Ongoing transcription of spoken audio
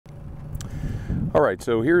All right,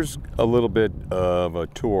 so here's a little bit of a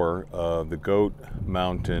tour of the Goat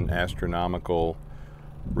Mountain Astronomical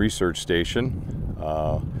Research Station,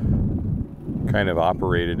 kind of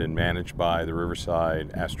operated and managed by the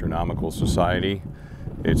Riverside Astronomical Society.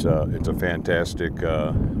 It's a fantastic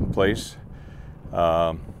place.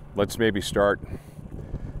 Let's maybe start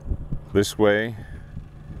this way.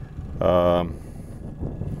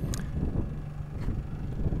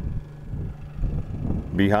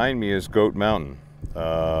 Behind me is Goat Mountain.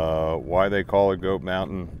 Why they call it Goat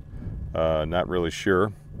Mountain, not really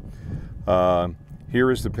sure.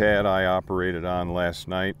 Here is the pad I operated on last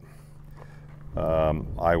night.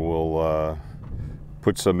 I will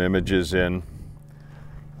put some images in.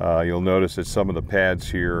 You'll notice that some of the pads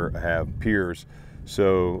here have piers.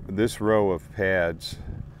 So this row of pads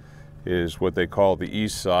is what they call the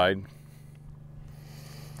east side.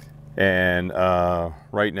 And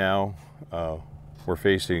right now we're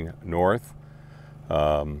facing north.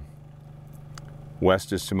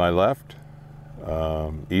 West is to my left,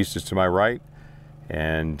 east is to my right,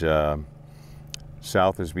 and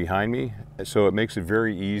south is behind me. So it makes it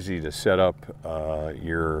very easy to set up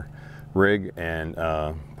your rig and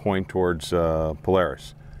point towards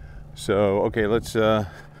Polaris. So okay, let's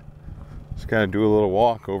kind of do a little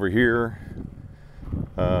walk over here.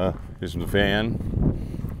 Here's the van.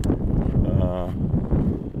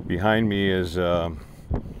 Behind me is the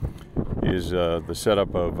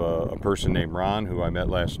setup of a person named Ron, who I met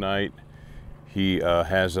last night. He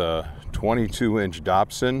has a 22-inch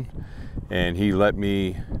Dobson, and he let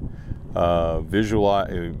me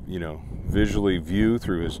visually view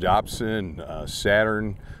through his Dobson,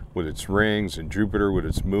 Saturn with its rings and Jupiter with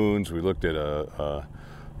its moons. We looked at a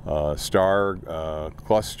star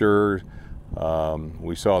cluster.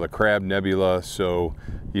 We saw the Crab Nebula. So,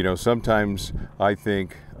 sometimes I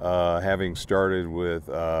think having started with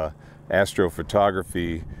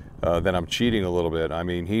astrophotography, then I'm cheating a little bit. I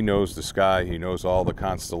mean, he knows the sky, he knows all the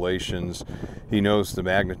constellations, he knows the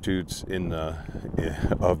magnitudes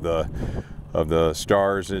of the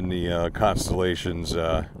stars in the constellations.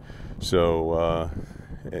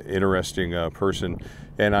 Interesting person.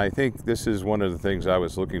 And I think this is one of the things I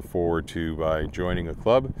was looking forward to by joining a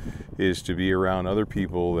club, is to be around other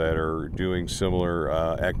people that are doing similar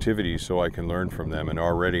activities so I can learn from them. And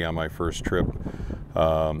already on my first trip,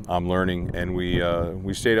 I'm learning. And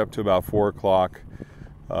we stayed up to about 4 o'clock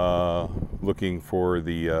looking for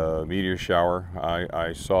the meteor shower.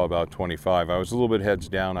 I saw about 25. I was a little bit heads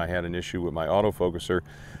down. I had an issue with my autofocuser.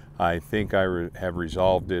 I think I have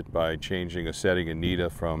resolved it by changing a setting in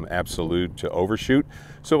NITA from absolute to overshoot.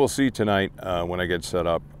 So we'll see tonight when I get set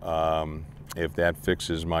up if that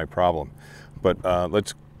fixes my problem. But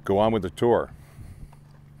let's go on with the tour.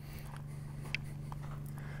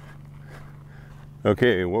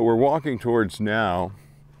 Okay, what we're walking towards now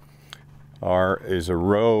is a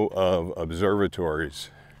row of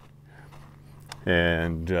observatories.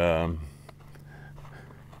 And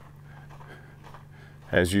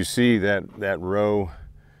as you see, that row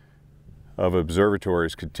of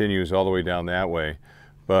observatories continues all the way down that way.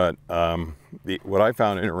 But what I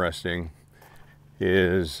found interesting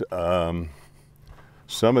is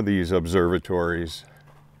some of these observatories,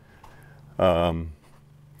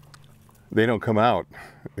 they don't come out.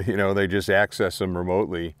 They just access them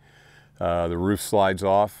remotely. The roof slides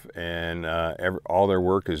off, and all their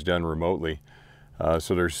work is done remotely.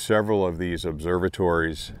 So there's several of these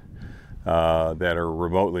observatories that are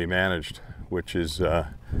remotely managed, which is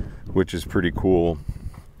pretty cool.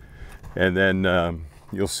 And then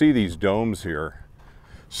you'll see these domes here.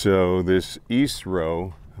 So this east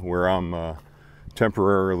row, where I'm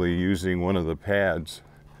temporarily using one of the pads,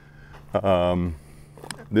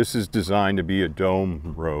 this is designed to be a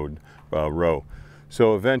dome row.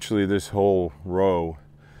 So eventually this whole row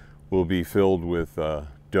will be filled with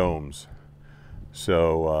domes.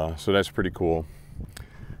 So that's pretty cool.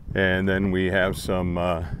 And then we have some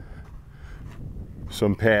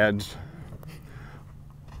pads.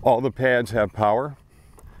 All the pads have power.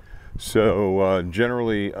 So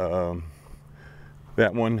generally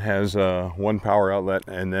that one has one power outlet,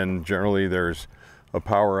 and then generally there's a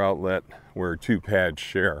power outlet where 2 pads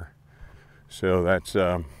share. So that's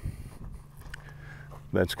kind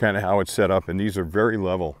of how it's set up, and these are very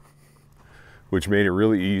level, which made it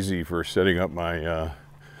really easy for setting up my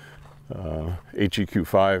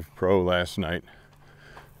HEQ5 Pro last night.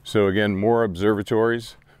 So again, more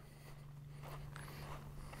observatories.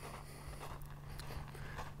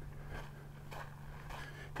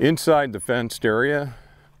 Inside the fenced area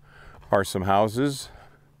are some houses.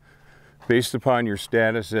 Based upon your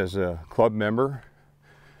status as a club member,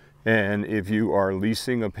 and if you are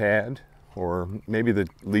leasing a pad or maybe the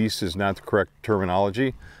lease is not the correct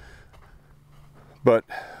terminology, but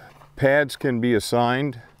pads can be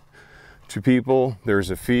assigned to people. There's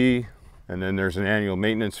a fee, and then there's an annual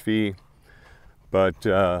maintenance fee. But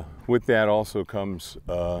with that also comes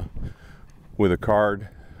with a card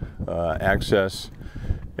access.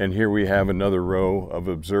 And here we have another row of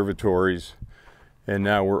observatories. And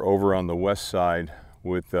now we're over on the west side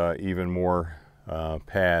with even more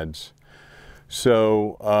pads.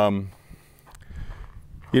 So,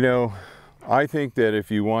 you know, I think that if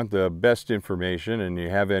you want the best information and you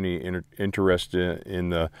have any interest in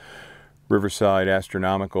the Riverside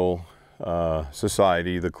Astronomical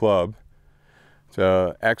Society, the club,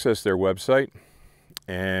 to access their website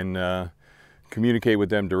and communicate with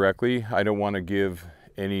them directly. I don't want to give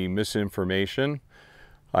any misinformation.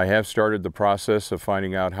 I have started the process of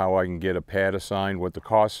finding out how I can get a pad assigned, what the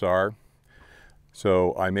costs are.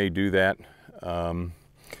 So I may do that.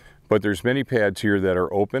 But there's many pads here that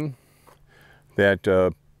are open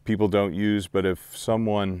that people don't use, but if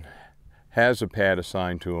someone has a pad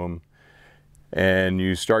assigned to them and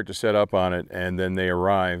you start to set up on it and then they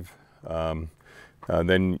arrive,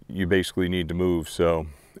 then you basically need to move. So,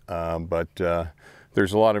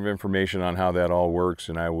 there's a lot of information on how that all works,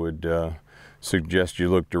 and I would suggest you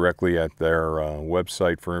look directly at their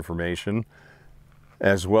website for information,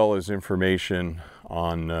 as well as information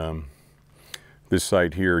on this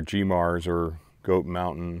site here, GMARS, or Goat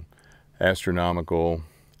Mountain Astronomical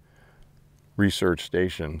Research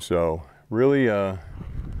Station. So really a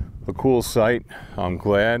cool site. I'm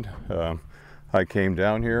glad I came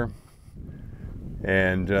down here.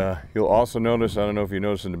 And you'll also notice, I don't know if you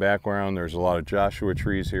notice in the background, there's a lot of Joshua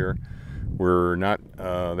trees here. We're not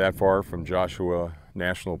that far from Joshua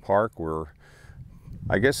National Park. We're,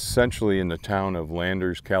 I guess, essentially in the town of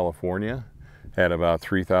Landers, California, at about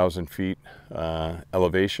 3,000 feet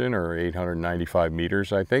elevation, or 895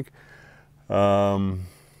 meters, I think.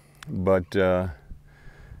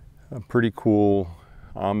 Pretty cool.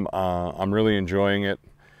 I'm really enjoying it,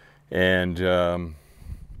 and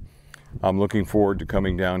I'm looking forward to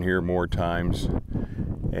coming down here more times.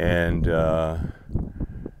 And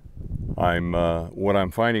what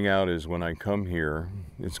I'm finding out is when I come here,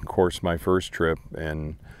 it's of course my first trip,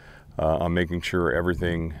 and I'm making sure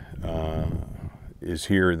everything is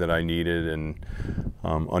here that I needed, and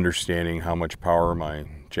understanding how much power my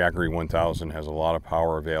Jackery 1000 has. A lot of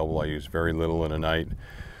power available. I use very little in a night.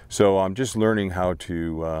 So I'm just learning how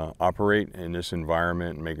to operate in this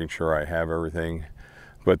environment and making sure I have everything.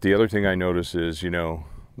 But the other thing I notice is, you know,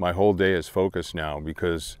 my whole day is focused now,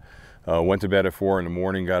 because went to bed at 4 in the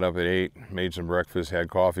morning, got up at 8, made some breakfast, had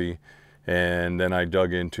coffee, and then I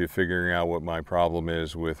dug into figuring out what my problem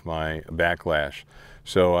is with my backlash.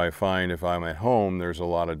 So I find if I'm at home, there's a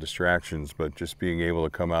lot of distractions, but just being able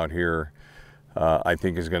to come out here, I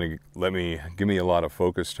think is going to give me a lot of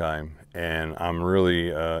focus time. And I'm really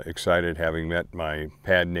excited, having met my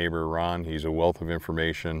pad neighbor, Ron. He's a wealth of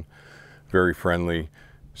information, very friendly.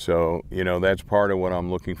 So, you know, that's part of what I'm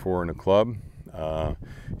looking for in a club.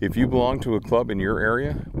 If you belong to a club in your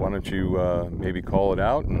area, why don't you maybe call it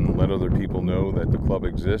out and let other people know that the club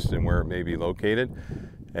exists and where it may be located,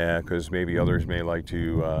 because maybe others may like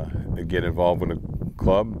to get involved with a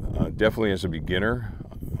club. Definitely as a beginner,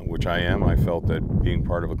 which I am, I felt that being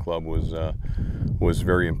part of a club was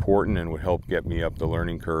very important and would help get me up the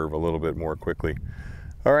learning curve a little bit more quickly.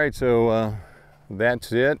 All right, so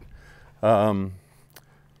that's it.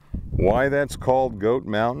 Why that's called Goat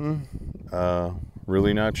Mountain,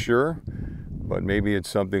 really not sure, but maybe it's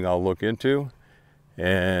something I'll look into.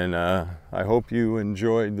 And I hope you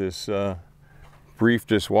enjoyed this brief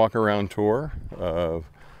just walk around tour of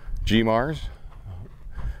GMARS,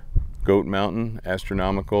 Goat Mountain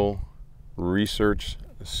Astronomical Research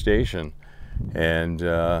Station. And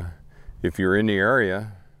if you're in the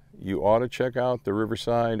area, you ought to check out the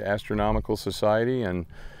Riverside Astronomical Society and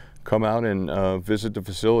come out and visit the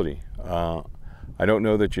facility. I don't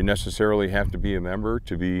know that you necessarily have to be a member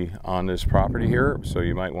to be on this property here, so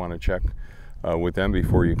you might want to check with them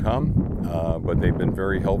before you come. But they've been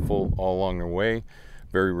very helpful all along the way,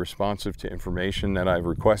 very responsive to information that I've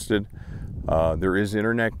requested. There is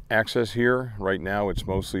internet access here. Right now it's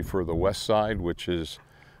mostly for the west side, which is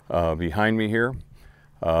behind me here,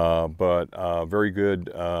 but very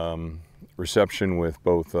good reception with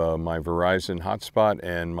both my Verizon hotspot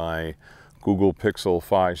and my Google Pixel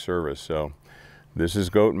 5 service. So this is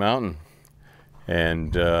Goat Mountain,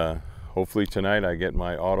 and hopefully tonight I get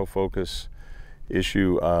my autofocus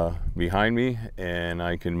issue behind me and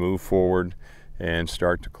I can move forward and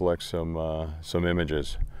start to collect some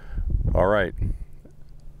images. All right,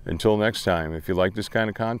 until next time, if you like this kind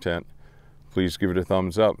of content, please give it a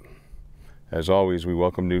thumbs up. As always, we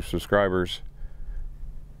welcome new subscribers.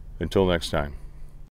 Until next time.